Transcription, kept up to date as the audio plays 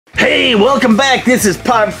Hey, welcome back. This is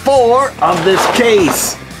part 4 of this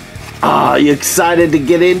case. Are you excited to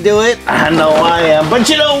get into it? I know I am. But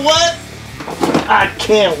you know what? I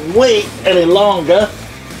can't wait any longer.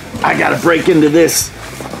 I gotta break into this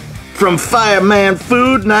from FireMan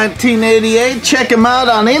Food 1988. Check him out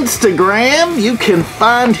on Instagram. You can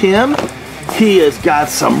find him. He has got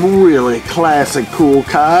some really classic cool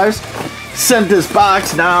cars. Sent this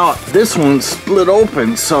box. Now this one's split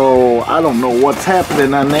open, so I don't know what's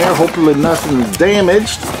happening on there. Hopefully nothing's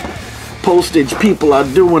damaged. Postage people are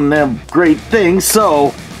doing their great things.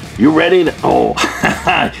 So you ready to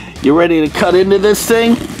you ready to cut into this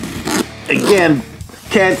thing? Again,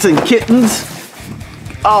 cats and kittens,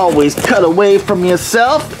 always cut away from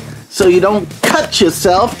yourself so you don't cut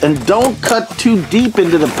yourself, and don't cut too deep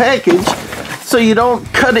into the package so you don't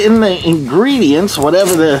cut in the ingredients,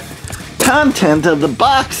 whatever the content of the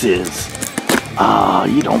box is.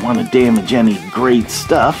 You don't want to damage any great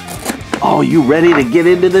stuff. Oh, you ready to get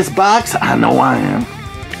into this box? I know I am.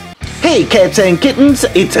 Hey cats and kittens,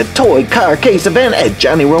 it's a toy car case event at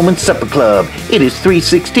Johnny Roman's Supper Club. It is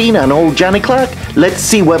 3:16 on old Johnny Clock. Let's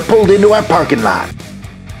see what pulled into our parking lot.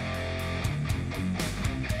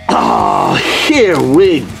 Oh, here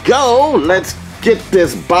we go. Let's get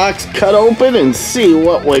this box cut open and see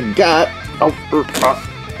what we got.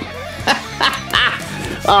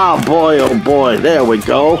 Oh boy, there we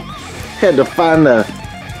go. Had to find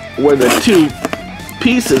where the two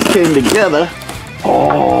pieces came together.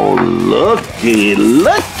 Oh, looky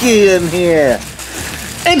in here.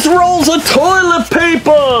 It's rolls of toilet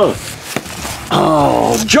paper.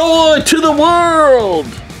 Oh, joy to the world.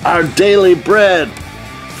 Our daily bread.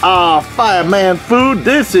 FireMan Food,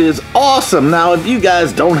 this is awesome. Now, if you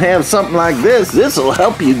guys don't have something like this, this will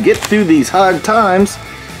help you get through these hard times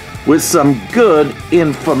with some good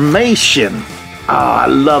information. I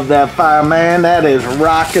love that, FireMan. That is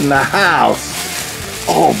rocking the house.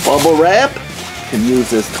 Oh, bubble wrap. Can use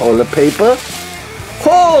this toilet paper.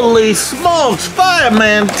 Holy smokes,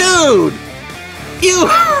 FireMan, dude!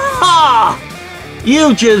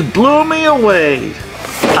 You just blew me away.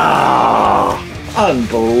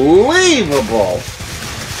 Unbelievable.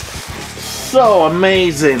 So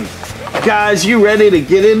amazing. Guys, you ready to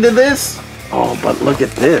get into this? Oh, but look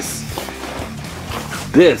at this.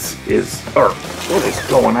 This is, what is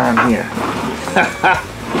going on here?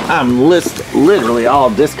 I'm literally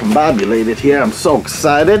all discombobulated here. I'm so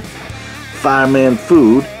excited. FireMan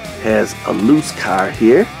Food has a loose car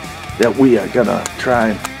here that we are gonna try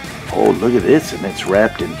and, oh, look at this, and it's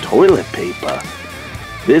wrapped in toilet paper.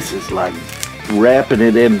 This is like wrapping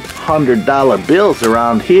it in $100 bills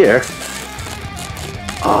around here.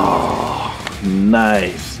 Oh,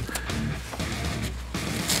 nice.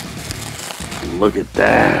 Look at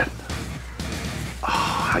that.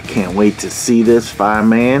 Oh, I can't wait to see this,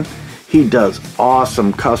 FireMan. He does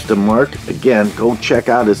awesome custom work. Again, go check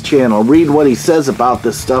out his channel. Read what he says about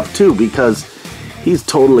this stuff too, because he's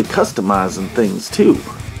totally customizing things too.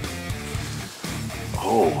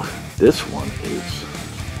 Oh, this one is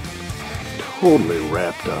totally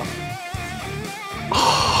wrapped up.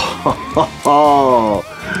 Oh,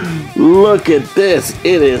 look at this.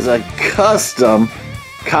 It is a custom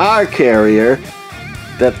car carrier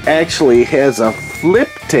that actually has a flip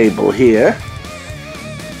table here.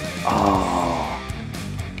 Oh,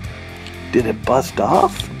 did it bust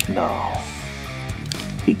off? No,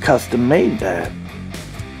 he custom made that.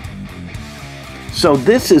 So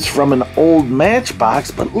this is from an old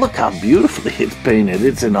Matchbox, but look how beautifully it's painted.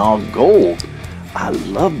 It's in all gold. I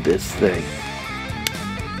love this thing.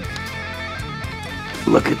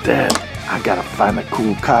 Look at that. I gotta find a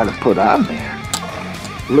cool car to put on there.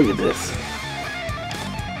 Look at this.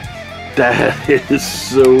 That is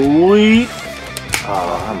sweet.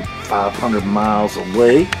 Oh, I'm 500 miles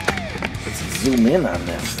away. Let's zoom in on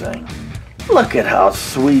this thing. Look at how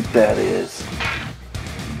sweet that is.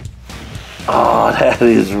 Oh, that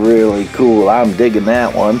is really cool. I'm digging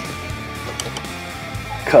that one.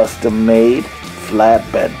 Custom made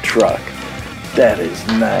flatbed truck. That is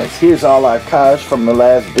nice. Here's all our cars from the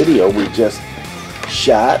last video we just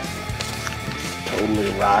shot.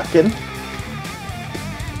 Totally rocking.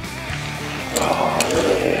 Oh,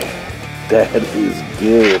 yeah. That is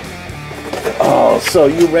good. Oh, so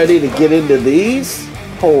you ready to get into these?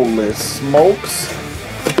 Holy smokes.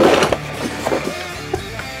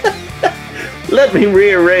 Let me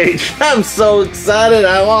rearrange. I'm so excited.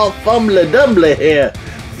 I'm all fumbly-dumbly here.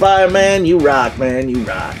 FireMan, you rock, man. You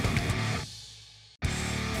rock.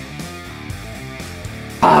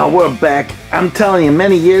 We're back. I'm telling you,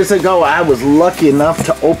 many years ago, I was lucky enough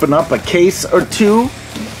to open up a case or two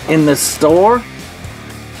in the store.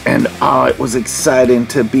 And it was exciting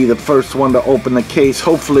to be the first one to open the case,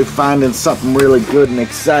 hopefully finding something really good and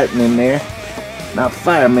exciting in there. Now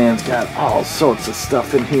FireMan's got all sorts of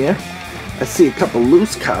stuff in here. I see a couple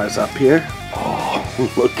loose cars up here.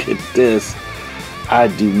 Oh, look at this. I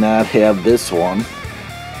do not have this one.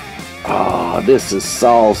 Oh, this is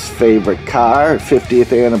Saul's favorite car,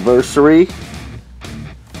 50th anniversary.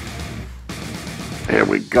 There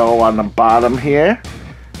we go on the bottom here.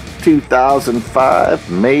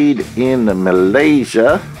 2005, made in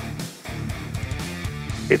Malaysia.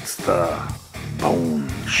 It's the Bone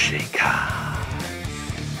Shaker.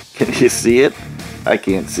 Can you see it? I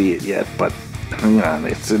can't see it yet, but hang on,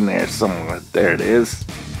 it's in there somewhere. There it is.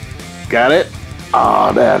 Got it?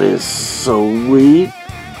 Oh, that is so sweet.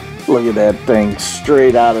 Look at that thing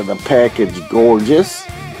straight out of the package. Gorgeous.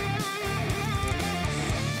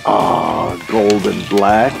 Oh, gold and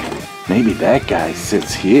black. Maybe that guy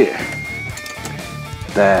sits here.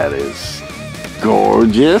 That is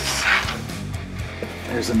gorgeous.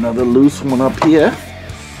 There's another loose one up here.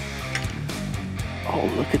 Oh,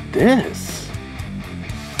 look at this.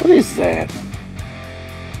 What is that?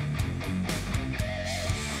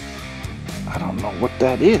 I don't know what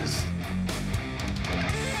that is.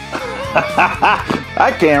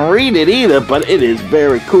 I can't read it either, but it is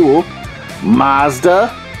very cool.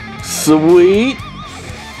 Mazda. Sweet.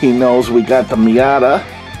 He knows we got the Miata.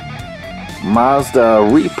 Mazda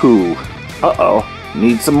REPU. Uh-oh.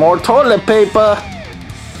 Need some more toilet paper.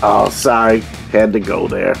 Oh, sorry. Had to go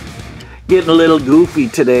there. Getting a little goofy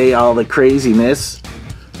today, all the craziness.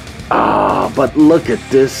 Ah, but look at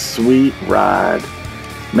this sweet ride.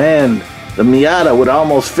 Man, the Miata would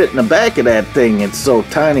almost fit in the back of that thing. It's so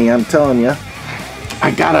tiny, I'm telling you.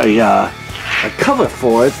 I got a cover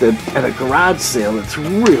for it at a garage sale. It's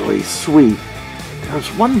really sweet. There's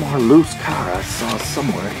one more loose car I saw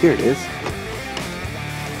somewhere. Here it is.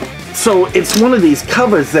 So it's one of these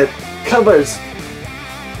covers that covers,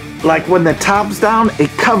 like when the top's down, it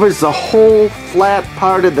covers the whole flat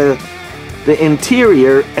part of the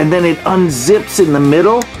interior, and then it unzips in the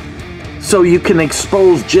middle, so you can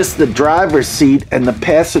expose just the driver's seat and the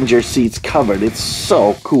passenger seat's covered. It's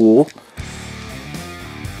so cool.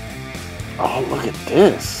 Oh, look at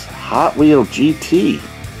this. Hot Wheel GT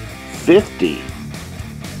 50.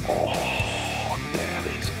 Oh, that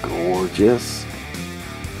is gorgeous.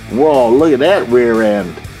 Whoa, look at that rear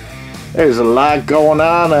end. There's a lot going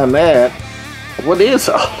on that. What is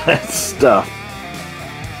all that stuff?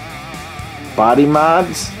 Body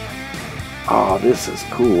mods? Oh, this is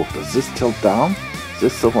cool. Does this tilt down? Is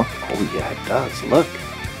this the one? Oh, yeah, it does. Look.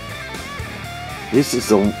 This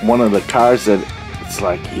is one of the cars that it's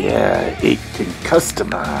like, yeah, it can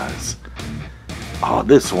customize. Oh,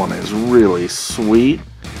 this one is really sweet.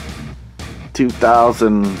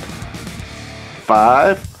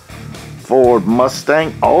 2005 Ford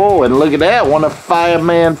Mustang. Oh, and look at that. One of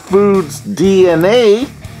FireMan Foods' DNA.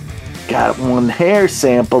 Got one hair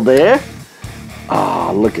sample there.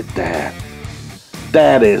 Oh, look at that.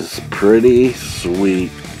 That is pretty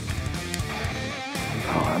sweet.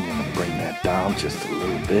 Oh, I'm going to bring that down just a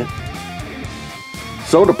little bit.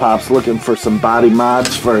 Soda Pop's looking for some body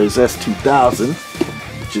mods for his S2000,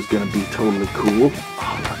 which is going to be totally cool.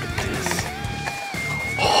 Oh, look at this.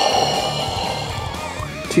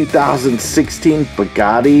 Oh, 2016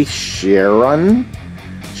 Bugatti Chiron.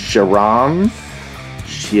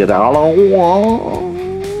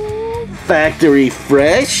 Factory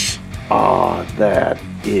fresh. Oh, that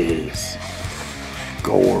is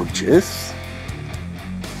gorgeous.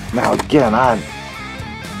 Now again, I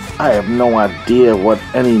have no idea what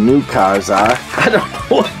any new cars are. I don't know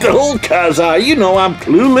what the old cars are. You know, I'm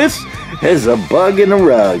clueless as a bug in a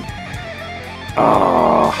rug.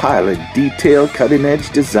 Oh, highly detailed,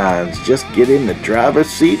 cutting-edge designs. Just get in the driver's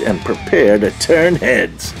seat and prepare to turn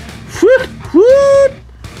heads. Whoop, whoop.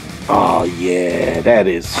 Oh, yeah, that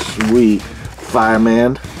is sweet.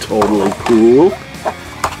 FireMan, totally cool.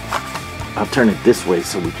 I'll turn it this way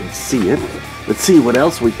so we can see it. Let's see what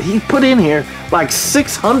else he put in here. Like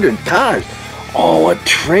 600 cars. Oh, a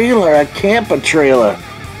trailer, a camper trailer.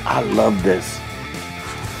 I love this.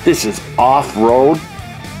 This is off-road.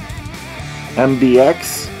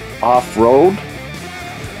 MBX off-road.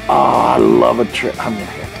 Oh, I love a trailer. I'm gonna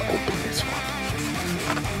have to open this one.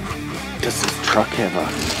 Does this truck have a...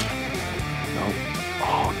 No.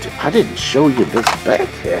 Oh, I didn't show you this back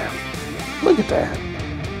half. Look at that.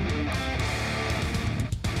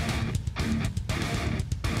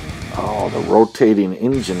 Oh, the rotating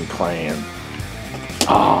engine plan.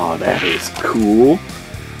 Oh, that is cool.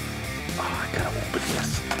 Oh, I gotta open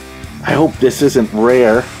this. I hope this isn't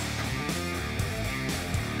rare.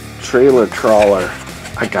 Trailer Trawler.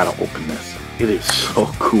 I I gotta open this. It is so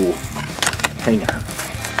cool. Hang on.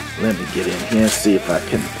 Let me get in here and see if I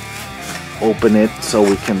can open it so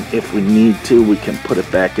we can, if we need to, we can put it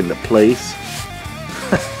back into place.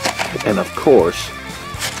 And of course,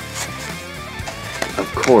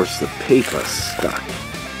 the paper's stuck.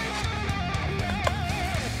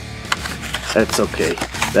 That's okay.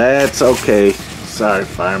 That's okay. Sorry,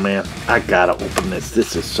 fireman. I gotta open this.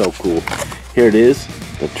 This is so cool. Here it is.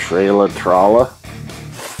 The Trawler.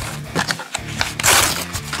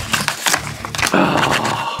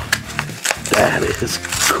 Oh, that is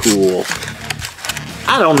cool.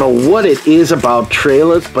 I don't know what it is about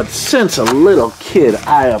trailers, but since a little kid,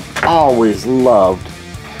 I have always loved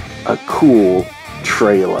a cool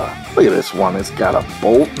trailer. Look at this one. It's got a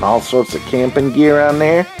bolt and all sorts of camping gear on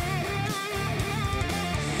there.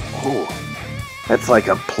 Oh, that's like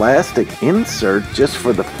a plastic insert just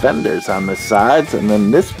for the fenders on the sides, and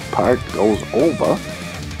then this part goes over.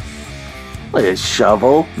 Look at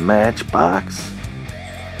shovel, Matchbox.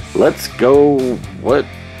 Let's go, what?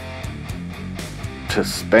 To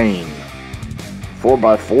Spain.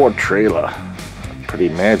 4x4 trailer. Pretty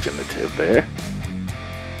imaginative there.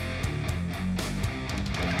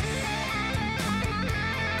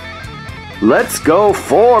 Let's go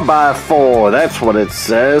 4x4. That's what it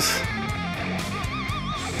says.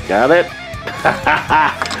 Got it?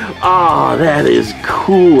 Oh, that is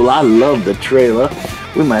cool. I love the trailer.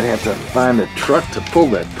 We might have to find a truck to pull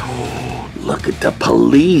that. Oh, look at the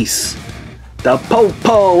police. The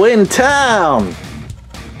Popo in town.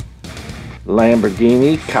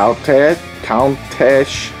 Lamborghini, Countach,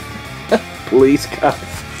 police cars.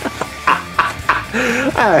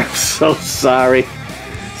 I'm so sorry.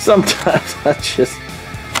 Sometimes I just...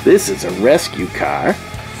 This is a rescue car.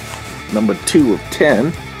 Number 2 of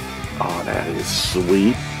 10. Oh, that is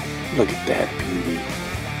sweet. Look at that beauty.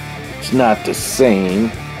 It's not the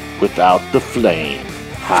same without the flame.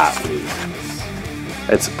 Hot Wheels.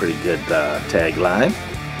 That's a pretty good tagline.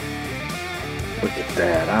 Look at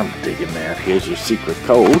that. I'm digging that. Here's your secret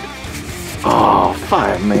code. Oh,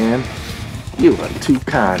 fireman. You are too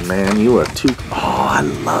kind, man. You are too... Oh, I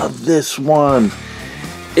love this one.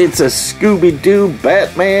 It's a Scooby-Doo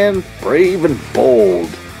Batman, brave and bold.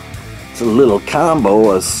 It's a little combo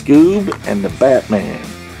of Scoob and the Batman.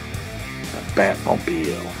 The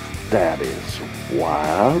Batmobile. That is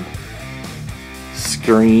wild.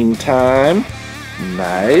 Screen time.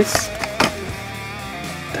 Nice.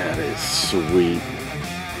 That is sweet.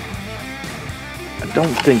 I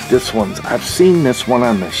don't think this one's... I've seen this one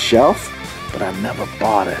on the shelf, but I've never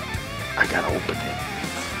bought it. I gotta open it.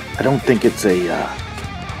 I don't think it's a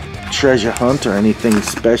treasure hunt or anything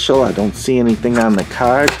special. I don't see anything on the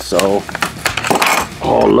card, so...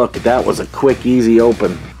 Oh, look, that was a quick, easy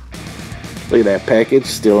open. Look at that package,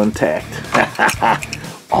 still intact.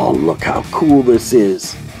 Oh, look how cool this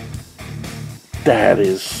is. That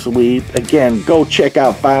is sweet. Again, go check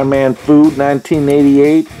out Fireman Food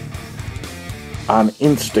 1988 on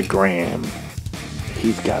Instagram.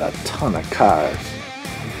 He's got a ton of cars.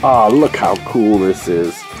 Oh, look how cool this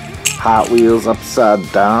is. Hot Wheels upside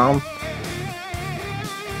down.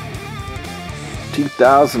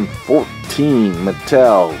 2014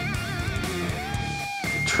 Mattel.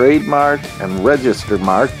 Trademark and registered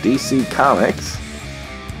mark DC Comics.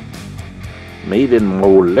 Made in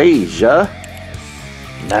Malaysia.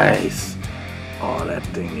 Nice. Oh, that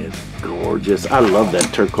thing is gorgeous. I love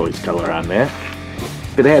that turquoise color on there.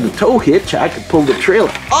 If it had a tow hitch, I could pull the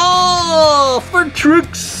trailer. Oh, for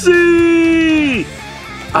Trixie!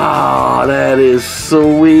 Oh, that is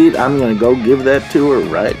sweet. I'm going to go give that to her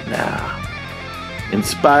right now.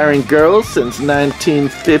 Inspiring girls since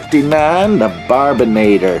 1959, the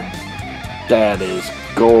Barbinator. That is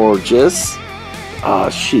gorgeous. Oh,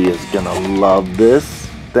 she is going to love this.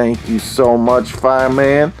 Thank you so much,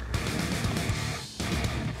 Fireman.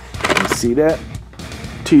 You see that?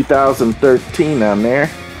 2013 on there.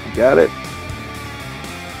 Got it.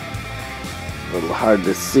 A little hard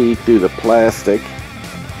to see through the plastic.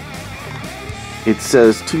 It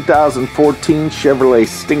says 2014 Chevrolet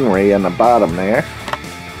Stingray on the bottom there.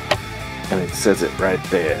 And it says it right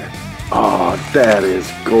there. Oh, that is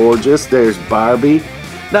gorgeous. There's Barbie.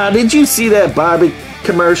 Now, did you see that Barbie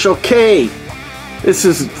commercial? Kay, this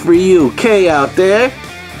is for you. Kay out there.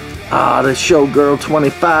 Ah, the Showgirl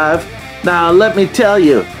 25. Now, let me tell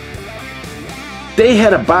you. They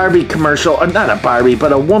had a Barbie commercial, or not a Barbie,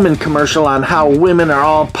 but a woman commercial on how women are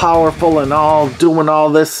all powerful and all doing all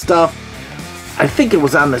this stuff. I think it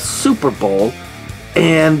was on the Super Bowl,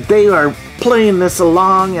 and they are playing this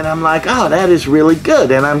along, and I'm like, oh, that is really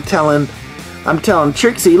good. And I'm telling I'm telling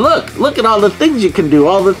Trixie, look at all the things you can do,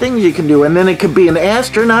 all the things you can do. And then it could be an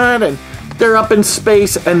astronaut and they're up in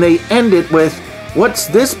space and they end it with, what's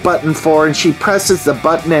this button for? And she presses the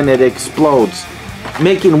button and it explodes,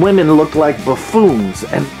 making women look like buffoons.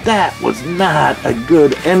 And that was not a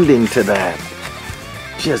good ending to that.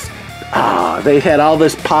 Just, they had all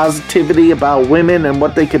this positivity about women and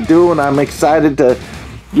what they could do, and I'm excited to,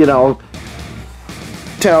 you know,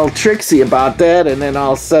 tell Trixie about that, and then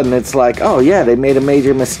all of a sudden it's like, oh yeah, they made a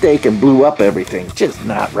major mistake and blew up everything. Just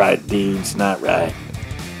not right, dudes, not right.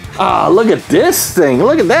 Look at this thing.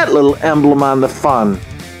 Look at that little emblem on the front.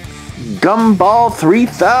 Gumball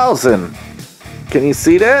 3000. Can you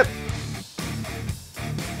see that?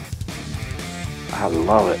 I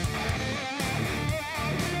love it.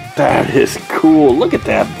 That is cool. Look at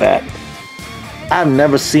that vet. I've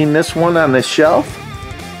never seen this one on the shelf,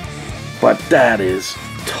 but that is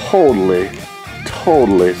totally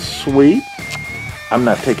sweet. I'm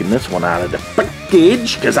not taking this one out of the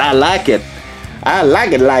package because I like it. I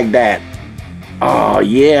like it like that. Oh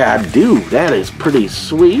yeah, I do. That is pretty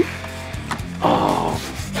sweet. Oh,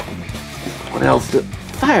 what else?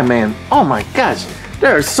 FireMan. Oh my gosh,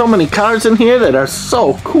 there are so many cars in here that are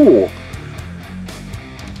so cool.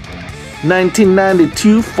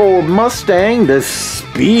 1992 Ford Mustang, the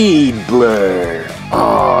Speed Blur.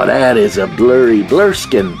 Oh, that is a blurry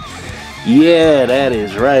blurskin. Yeah, that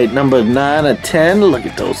is right. Number 9 or 10. Look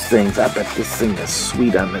at those things. I bet this thing is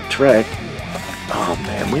sweet on the track. Oh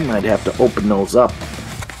man, we might have to open those up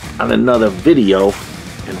on another video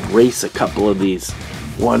and race a couple of these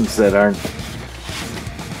ones that aren't.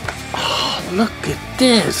 Oh, look at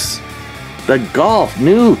this. The Golf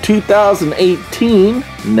new 2018.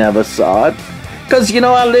 Never saw it. Because, you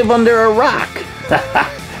know, I live under a rock.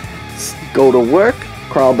 Go to work,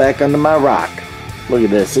 crawl back under my rock. Look at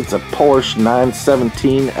this. It's a Porsche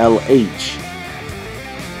 917 LH.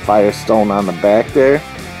 Firestone on the back there.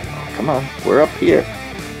 Oh, come on. We're up here.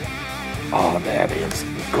 Oh, that is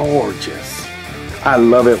gorgeous. I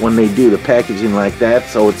love it when they do the packaging like that.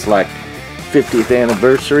 So it's like 50th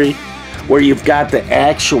anniversary, where you've got the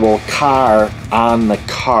actual car on the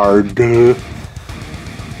card,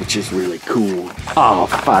 which is really cool. Oh,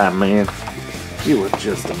 FireMan, you are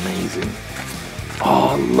just amazing.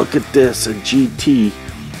 Oh, look at this, a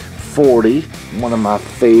GT40, one of my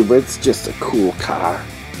favorites, just a cool car.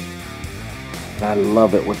 And I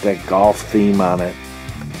love it with that golf theme on it.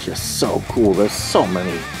 Just so cool. There's so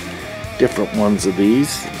many different ones of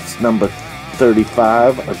these. It's number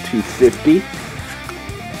 35 or 250.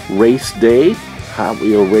 Race Day, Hot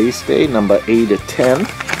Wheel Race Day, number 8 or 10.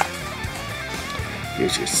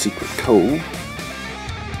 Here's your secret code.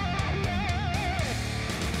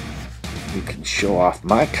 You can show off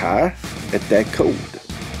my car at that code.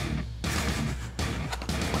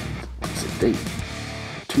 What's the date?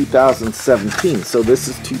 2017. So this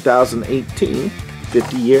is 2018,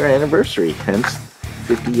 50-year anniversary. Hence,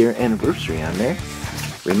 50-year anniversary on there.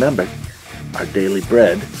 Remember, our daily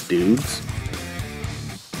bread, dudes.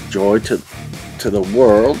 Joy to the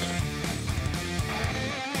world.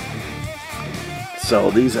 So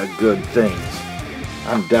these are good things.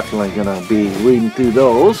 I'm definitely gonna be reading through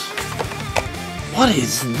those. What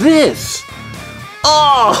is this?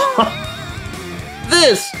 Oh,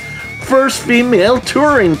 this first female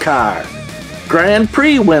touring car, Grand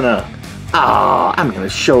Prix winner. Ah, I'm gonna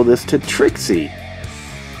show this to Trixie.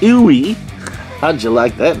 Ewy, how'd you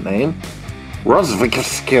like that name?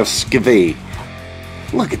 Rosqvist.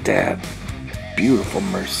 Look at that. Beautiful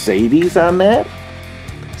Mercedes on that.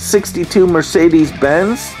 62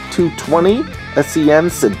 Mercedes-Benz 220 SEN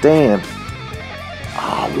Sedan.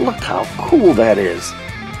 Oh, look how cool that is.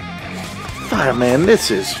 FireMan,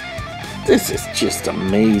 this is just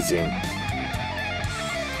amazing.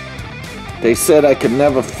 They said I could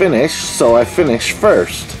never finish, so I finished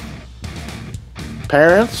first.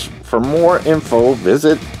 Parents, for more info,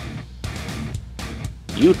 visit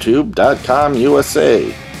youtube.com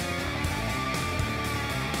USA.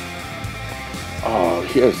 Oh,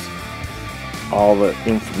 here's all the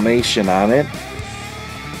information on it.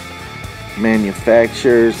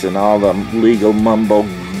 Manufacturers and all the legal mumbo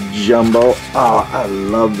jumbo. Oh, I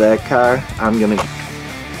love that car. I'm gonna...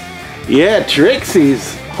 Yeah,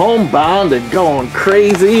 Trixie's homebound and going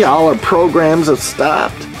crazy. All her programs have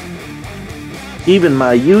stopped. Even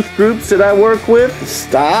my youth groups that I work with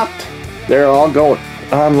stopped. They're all going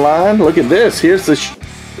online. Look at this. Here's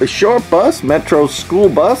the short bus, Metro school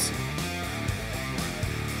bus.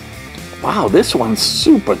 Wow, this one's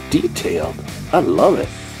super detailed. I love it.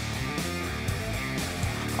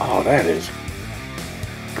 Oh, that is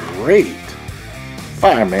great.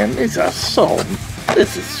 FireMan, these are so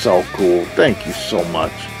This is so cool. Thank you so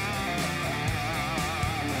much.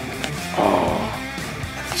 Oh.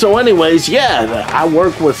 So anyways, yeah, I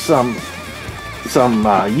work with some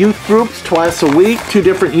youth groups twice a week. 2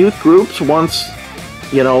 different youth groups. Once,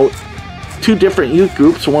 you know, 2 different youth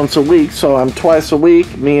groups once a week. So I'm twice a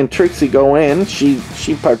week. Me and Trixie go in. She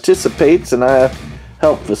participates and I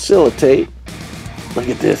help facilitate. Look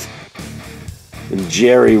at this.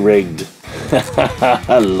 Jerry-rigged.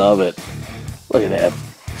 I love it. Look at that.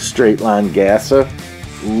 Straight line gasser.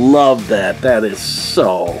 Love that. That is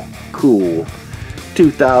so cool.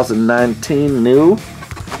 2019 new.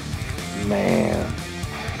 Man.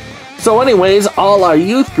 So anyways, all our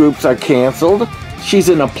youth groups are canceled. She's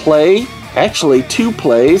in a play. Actually, 2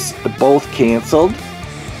 plays. Both canceled.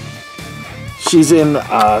 She's in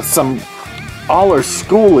all her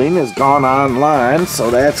schooling has gone online, so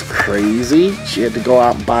that's crazy. She had to go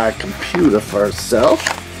out and buy a computer for herself.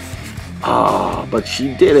 But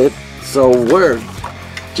she did it. So we're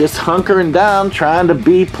just hunkering down, trying to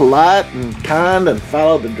be polite and kind and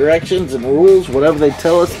follow the directions and rules, whatever they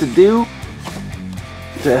tell us to do,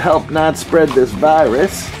 to help not spread this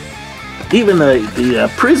virus. Even the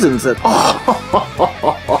prisons that,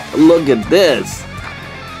 look at this.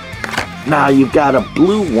 Now you've got a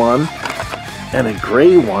blue one and a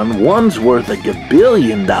gray one. One's worth $1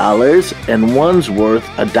 billion and one's worth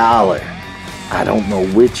 $1. I don't know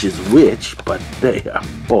which is which, but they are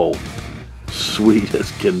both sweet as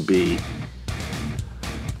can be.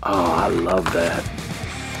 Oh, I love that.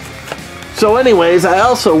 So anyways, I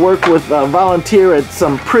also work with volunteer at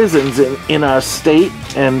some prisons in our state,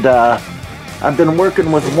 and I've been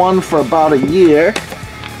working with one for about a year,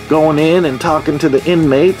 going in and talking to the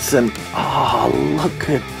inmates, and oh, look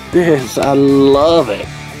at this. I love it.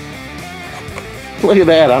 Look at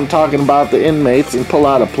that. I'm talking about the inmates and pull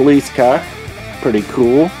out a police car. Pretty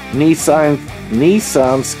cool.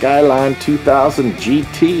 Nissan Skyline 2000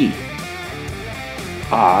 GT-R.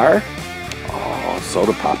 Oh,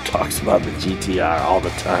 Soda Pop talks about the GT-R all the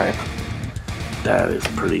time. That is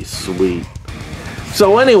pretty sweet.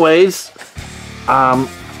 So anyways,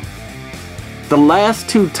 the last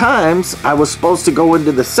 2 times I was supposed to go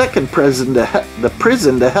into the second prison to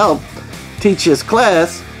help teach his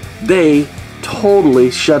class, they totally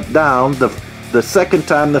shut down. The second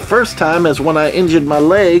time, the first time is when I injured my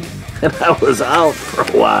leg and I was out for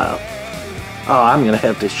a while. Oh, I'm gonna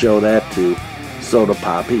have to show that to Soda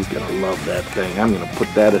Pop. He's gonna love that thing. I'm gonna put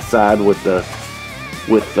that aside with the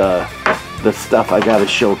stuff I gotta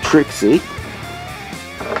show Trixie.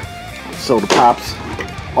 Soda Pop's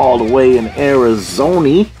all the way in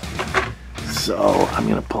Arizona. So I'm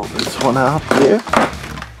gonna pull this one out here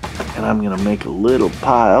and I'm gonna make a little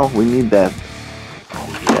pile. We need that,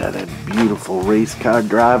 oh yeah, that beautiful race car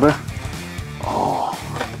driver. Oh,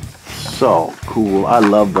 so cool. I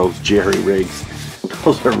love those jerry rigs.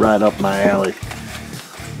 Those are right up my alley.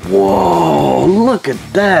 Whoa, look at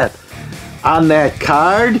that. On that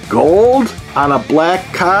card, gold on a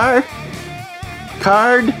black card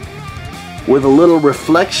with a little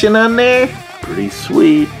reflection on there. Pretty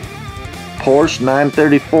sweet. Porsche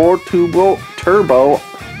 934 Turbo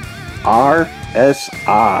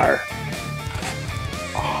RSR.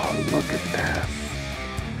 Oh, look at that.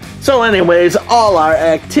 So anyways, all our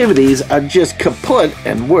activities are just kaput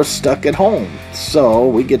and we're stuck at home. So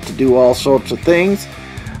we get to do all sorts of things.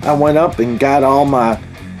 I went up and got all my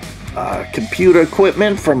computer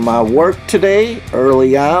equipment from my work today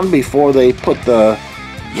early on before they put the,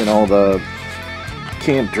 you know, the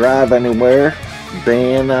can't drive anywhere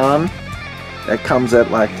ban on. That comes at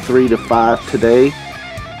like 3 to 5 today.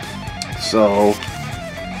 So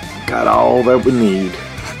got all that we need.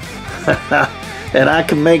 And I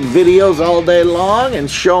can make videos all day long and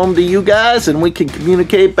show them to you guys and we can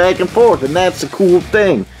communicate back and forth, and that's a cool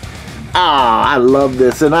thing. I love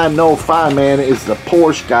this, and I know FireMan is the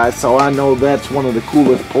Porsche guy, so I know that's one of the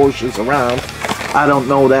coolest Porsches around. I don't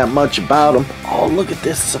know that much about them. Oh, look at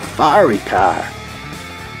this safari car.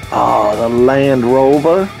 Oh, the Land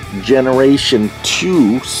Rover Generation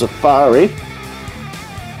 2 Safari.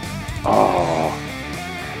 Oh,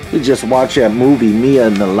 we just watched that movie, Mia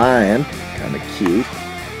and the Lion. Kind of cute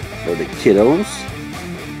for the kiddos.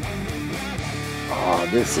 Oh,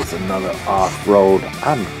 this is another off-road.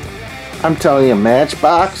 I'm telling you,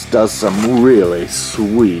 Matchbox does some really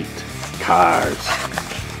sweet cars.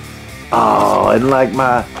 Oh, and like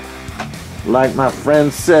my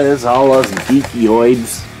friend says, all us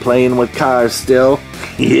geekyoids playing with cars still.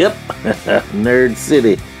 Yep, Nerd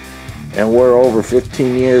City. And we're over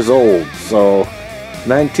 15 years old. So,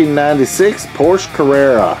 1996 Porsche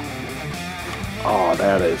Carrera. Oh,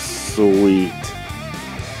 that is sweet.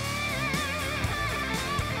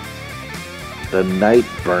 the Night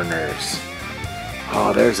Burners.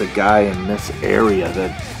 Oh, there's a guy in this area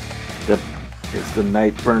that is the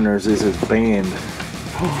Night Burners is his band.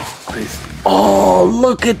 Oh,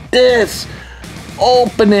 look at this!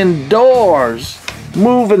 Opening doors,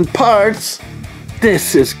 moving parts.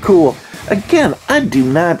 This is cool. Again, I do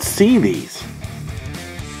not see these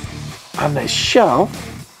on the shelf.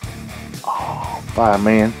 Oh,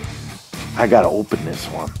 FireMan, I gotta open this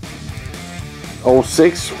one.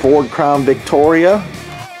 06 Ford Crown Victoria.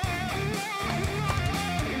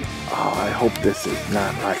 Oh, I hope this is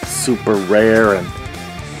not like super rare and,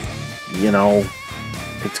 you know,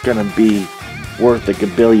 it's gonna be worth like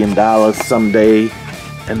 $1 billion someday.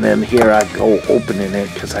 And then here I go opening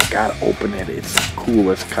it because I gotta open it. It's the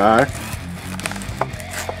coolest car.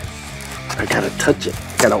 I gotta touch it.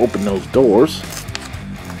 Gotta open those doors.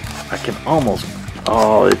 I can almost,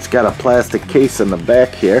 oh, it's got a plastic case in the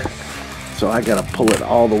back here. So I gotta pull it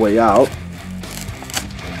all the way out.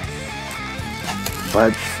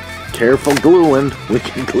 But careful gluing. We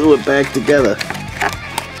can glue it back together.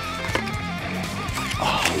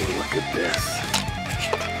 Oh, look at this.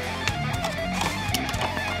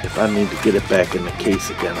 If I need to get it back in the case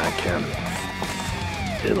again, I can.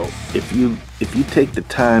 It'll, if you take the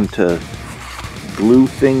time to glue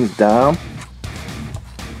things down,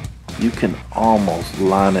 you can almost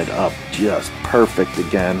line it up just perfect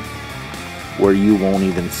again, where you won't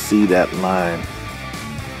even see that line.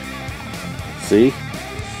 See?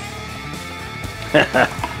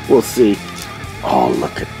 We'll see. Oh,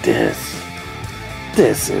 look at this.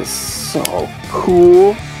 This is so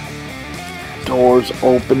cool. Doors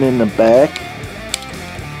open in the back.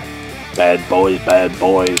 Bad boys,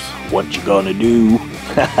 what you gonna do?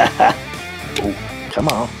 Oh, come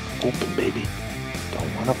on, open, baby.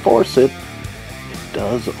 Don't wanna force it. It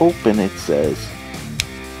does open, it says.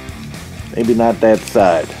 Maybe not that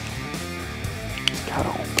side. It's gotta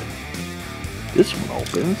open. This one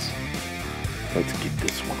opens. Let's get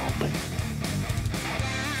this one open.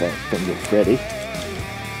 Fat finger Freddy.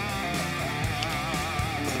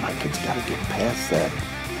 It's like it's gotta get past that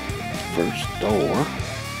first door.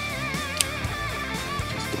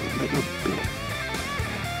 Just a little bit.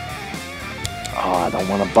 Oh, I don't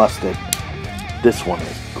want to bust it. This one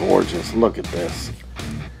is gorgeous. Look at this.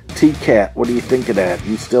 T-Cat, what do you think of that?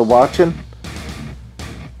 You still watching?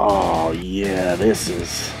 Oh yeah, this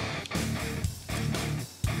is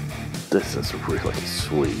really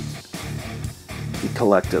sweet. He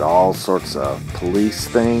collected all sorts of police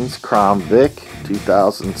things. Crown Vic,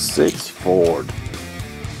 2006 Ford.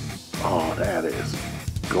 Oh, that is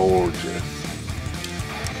gorgeous.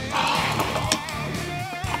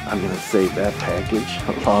 I'm gonna save that package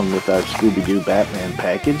along with our Scooby-Doo Batman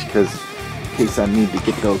package because in case I need to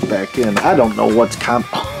get those back in. I don't know what's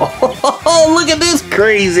Oh, look at this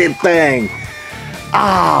crazy thing.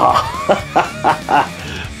 Ah.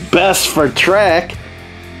 Best for track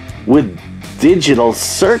with digital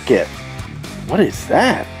circuit. What is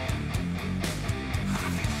that?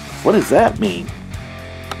 What does that mean?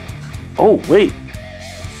 Oh, wait.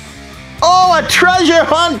 Oh, a treasure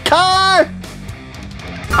hunt car?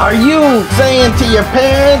 Are you saying to your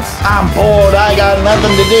parents, I'm bored, I got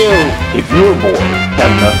nothing to do? If you're bored,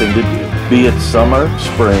 have nothing to do, be it summer,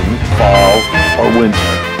 spring, fall, or winter.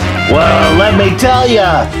 Well, let me tell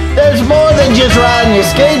ya, there's more than just riding your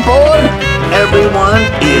skateboard. Everyone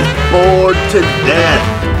is bored to death.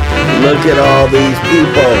 Look at all these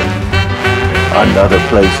people. Another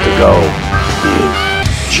place to go is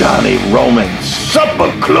Johnny Roman's Supper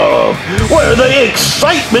Club, where the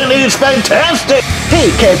excitement is fantastic. Hey,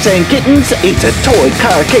 cats and kittens, it's a toy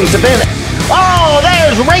car case event. Oh,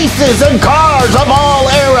 there's races and cars of all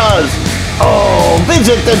eras. Oh,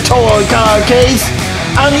 visit the toy car case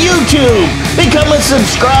on YouTube. Become a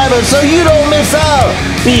subscriber so you don't miss out.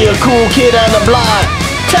 Be a cool kid on the block.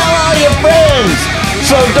 Tell all your friends.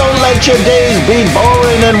 So don't let your days be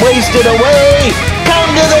boring and wasted away.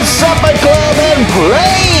 Come to the Supper Club and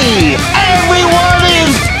play. Everyone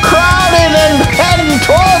is crowding and heading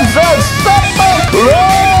towards the Supper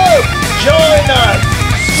Club. Join us.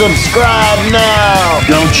 Subscribe now.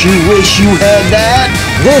 Don't you wish you had that?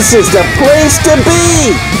 This is the place to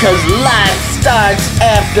be. Because life starts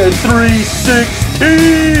after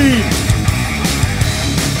 316.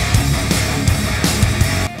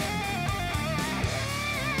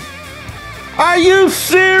 Are you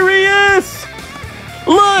serious?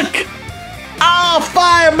 Look! Oh,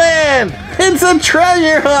 FireMan! It's a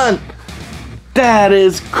treasure hunt! That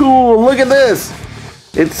is cool. Look at this.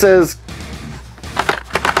 It says,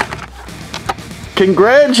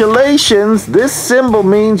 congratulations, this symbol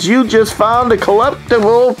means you just found a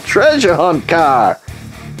collectible treasure hunt car.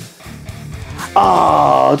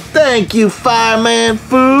 Oh, thank you, Fireman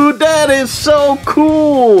Food. That is so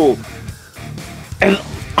cool. And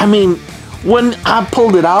I mean, when I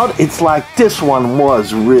pulled it out, it's like this one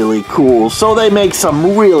was really cool. So they make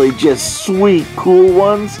some really just sweet, cool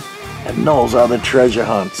ones. And those are the treasure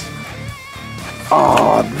hunts.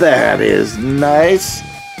 Oh, that is nice.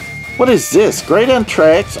 What is this? Great on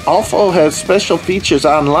Tracks. Also has special features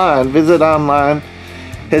online. Visit online.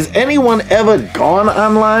 Has anyone ever gone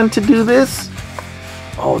online to do this?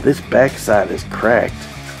 Oh, this backside is cracked.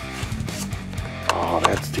 Oh,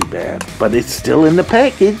 that's too bad. But it's still in the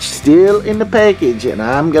package. Still in the package. And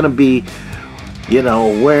I'm going to be, you know,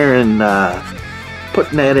 wearing,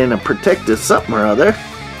 putting that in a protective something or other.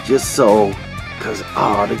 Just so, because,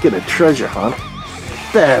 oh, to get a treasure hunt.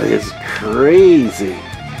 That is crazy.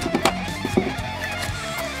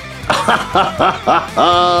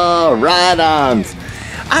 Ride-ons.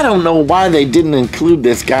 I don't know why they didn't include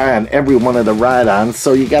this guy on every one of the ride-ons,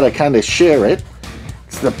 so you gotta kind of share it.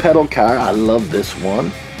 It's the pedal car. I love this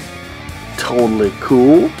one. Totally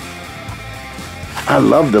cool. I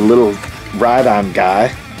love the little ride-on guy.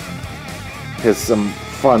 Has some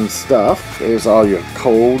fun stuff. There's all your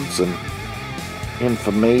codes and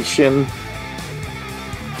information.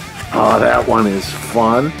 Oh, that one is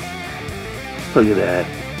fun. Look at that.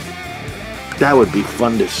 That would be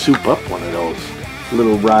fun to soup up one of those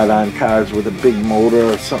little ride-on cars with a big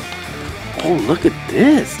motor or something. Oh, look at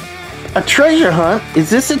this. A treasure hunt? Is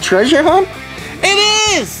this a treasure hunt? It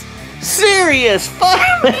is! Serious fun!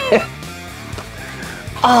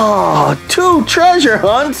 Oh, 2 treasure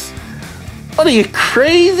hunts? What are you,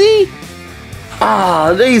 crazy?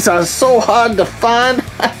 Ah, these are so hard to find.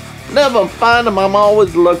 I never find them. I'm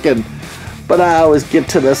always looking. But I always get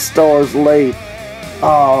to the stores late.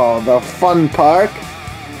 Oh, the fun park.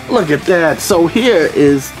 Look at that. So here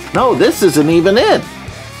is, no, this isn't even it.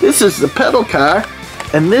 This is the pedal car,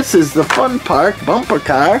 and this is the fun park bumper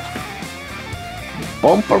car.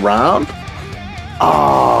 Bump around.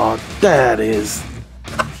 Oh, that is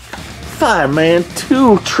Fireman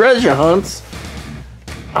 2 treasure hunts.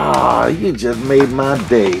 Ah, you just made my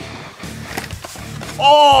day.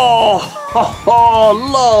 Oh,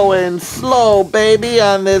 low and slow, baby,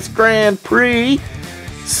 on this Grand Prix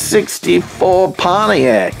 64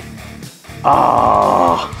 Pontiac.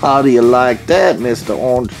 Oh, how do you like that, Mr.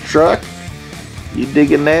 Orange Truck? You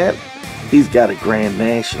digging that? He's got a Grand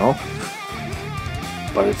National,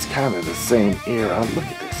 but it's kind of the same era. Look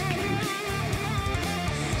at this beauty.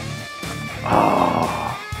 Oh.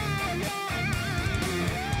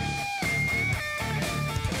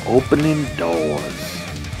 Opening doors.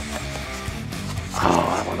 Oh,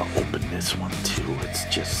 I want to open this one too. It's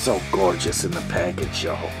just so gorgeous in the package,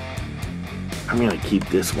 y'all. I'm going to keep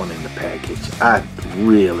this one in the package. I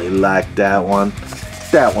really like that one.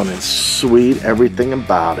 That one is sweet. Everything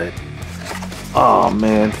about it. Oh,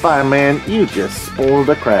 man. Fireman, you just spoiled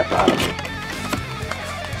the crap out of me.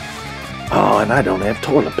 Oh, and I don't have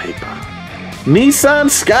toilet paper. Nissan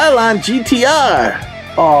Skyline GT-R.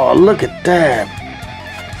 Oh, look at that.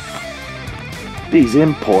 These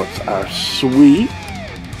imports are sweet.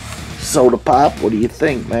 Soda Pop, what do you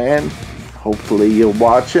think, man? Hopefully you're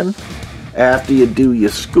watching after you do your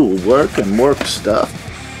schoolwork and work stuff.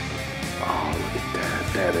 Oh, look at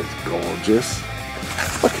that. That is gorgeous.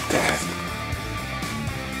 Look at that.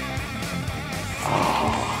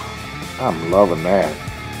 Oh, I'm loving that.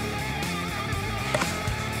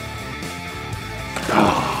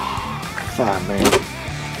 Oh, Fireman.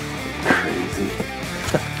 Crazy.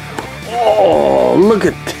 Oh, look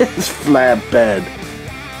at this flatbed.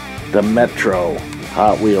 The Metro.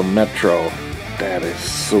 Hot Wheel Metro. That is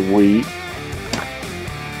sweet.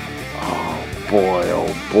 Oh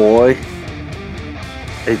boy.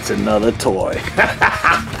 It's another toy.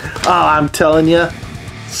 Oh, I'm telling you.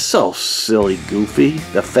 So silly, goofy.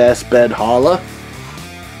 The Fastbed Hauler.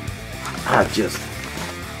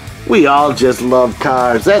 We all just love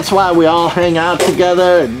cars. That's why we all hang out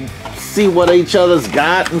together and see what each other's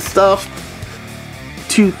got and stuff.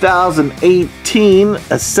 2018,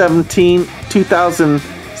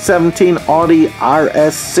 2017 Audi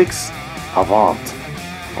RS6 Avant.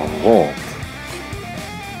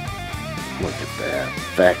 Look at that.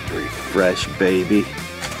 Factory fresh, baby.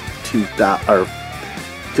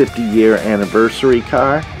 50-year anniversary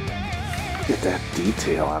car. Look at that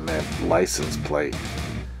detail on that license plate.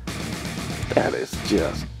 That is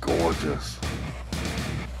just gorgeous.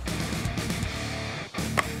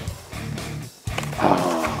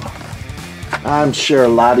 I'm sure a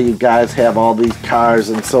lot of you guys have all these cars,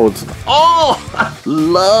 and so it's... Oh, I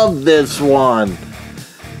love this one.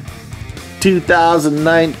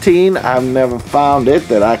 2019. I've never found it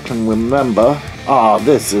that I can remember. Oh,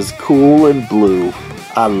 this is cool and blue.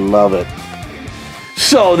 I love it.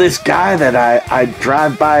 So this guy that I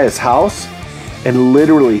drive by his house, and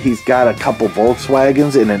literally he's got a couple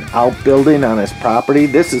Volkswagens in an outbuilding on his property.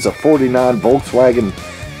 This is a 49 Volkswagen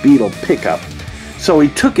Beetle Pickup. So he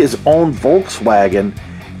took his own Volkswagen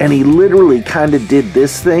and he literally kind of did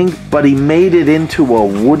this thing, but he made it into a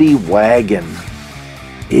woody wagon.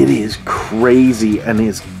 It is crazy, and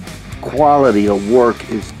his quality of work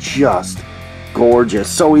is just gorgeous.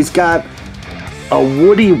 So he's got a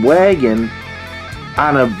woody wagon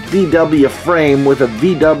on a VW frame with a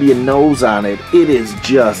VW nose on it. It is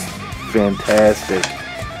just fantastic.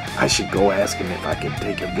 I should go ask him if I can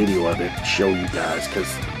take a video of it and show you guys, because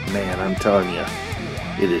man, I'm telling you,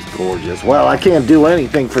 it is gorgeous. Well, I can't do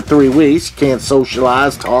anything for 3 weeks. Can't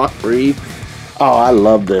socialize, talk, breathe. Oh, I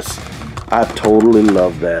love this. I totally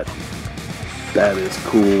love that. That is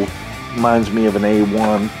cool. Reminds me of an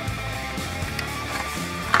A1.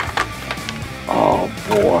 Oh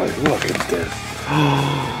boy, look at this.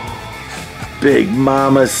 Big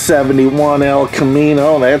Mama 71 El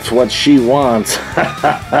Camino. That's what she wants.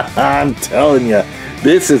 I'm telling you,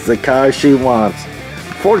 this is the car she wants.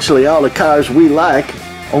 Fortunately, all the cars we like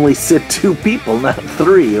only sit 2 people, not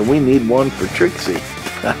 3, and we need one for Trixie.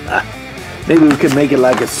 Maybe we could make it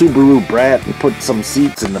like a Subaru Brat and put some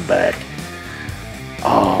seats in the back.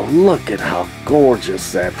 Oh, look at how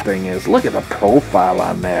gorgeous that thing is. Look at the profile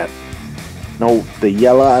on that. No, the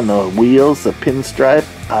yellow on the wheels, the pinstripe.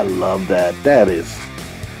 I love that. That is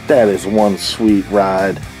one sweet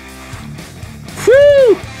ride.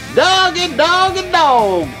 Whew! Doggy, doggy,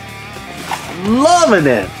 dog. Loving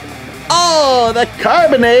it. Oh, the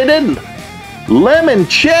carbonated lemon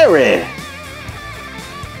cherry.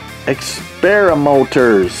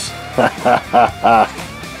 Experimotors.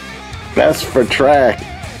 Best for track.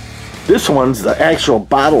 This one's the actual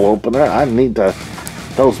bottle opener. I need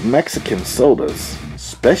those Mexican sodas.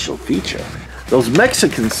 Special feature. Those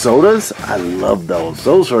Mexican sodas, I love those.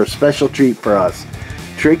 Those are a special treat for us.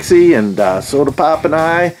 Trixie and Soda Pop and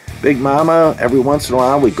I, Big Mama, every once in a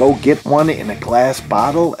while we go get one in a glass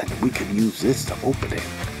bottle and we could use this to open it.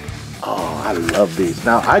 Oh, I love these.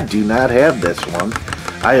 Now, I do not have this one.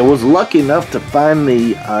 I was lucky enough to find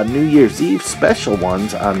the New Year's Eve special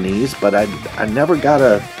ones on these, but I never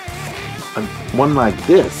got one like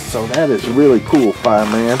this, so that is really cool,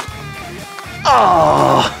 Fireman.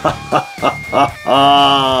 Oh,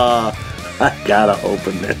 I gotta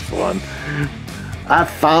open this one. I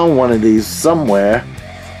found one of these somewhere,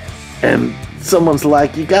 and someone's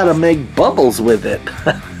like, you gotta make bubbles with it.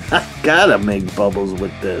 I gotta make bubbles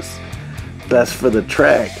with this. Best for the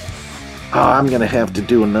track. Oh, I'm gonna have to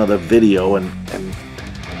do another video and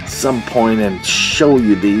some point and show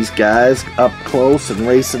you these guys up close and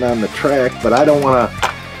racing on the track, but I don't want to,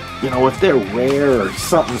 you know, if they're rare or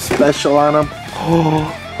something special on them. Oh,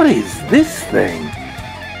 what is this thing?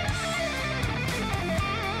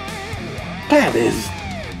 That is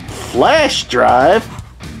flash drive.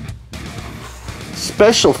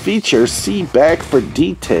 Special feature, see back for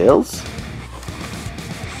details.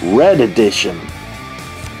 Red edition.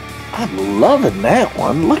 I'm loving that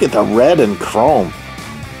one. Look at the red and chrome.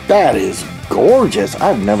 That is gorgeous.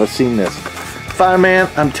 I've never seen this. Fireman,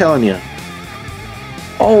 I'm telling you.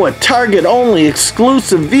 Oh, a Target only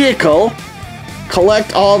exclusive vehicle.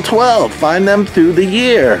 Collect all 12. Find them through the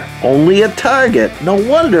year. Only at Target. No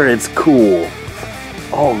wonder it's cool.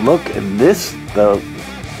 Oh, look, and this, the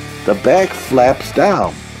back flaps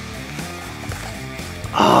down.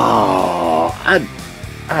 Oh, I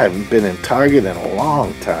haven't been in Target in a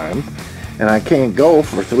long time, and I can't go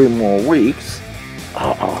for 3 more weeks.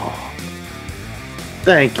 Uh-oh.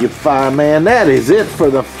 Thank you, Fireman. That is it for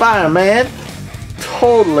the Fireman.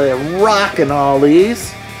 Totally rocking all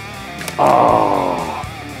these. Oh,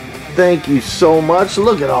 thank you so much.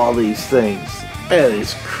 Look at all these things. That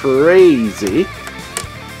is crazy.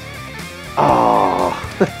 Oh,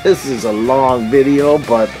 this is a long video,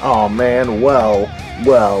 but oh man, well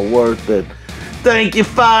worth it. Thank you,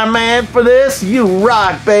 Fireman, for this. You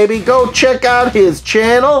rock, baby. Go check out his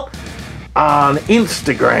channel on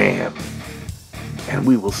Instagram. And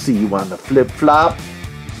we will see you on the flip-flop.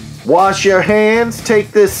 Wash your hands. Take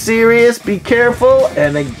this serious. Be careful.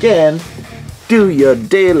 And again, do your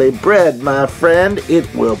daily bread, my friend.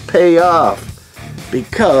 It will pay off.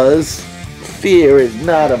 Because fear is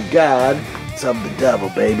not of God. It's of the devil,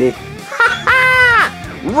 baby. Ha ha!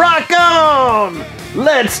 Rock on!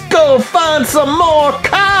 Let's go find some more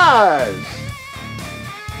cars!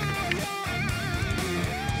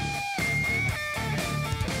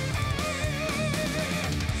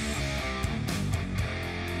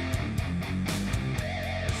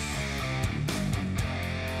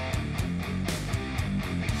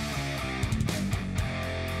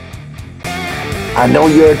 I know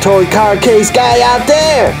you're a toy car case guy out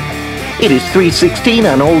there. It is 3:16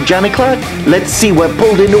 on Old Johnny Clock. Let's see what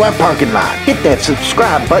pulled into our parking lot. Hit that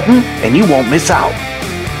subscribe button and you won't miss out.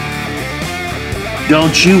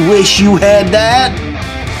 Don't you wish you had that?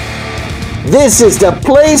 This is the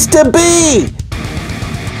place to be.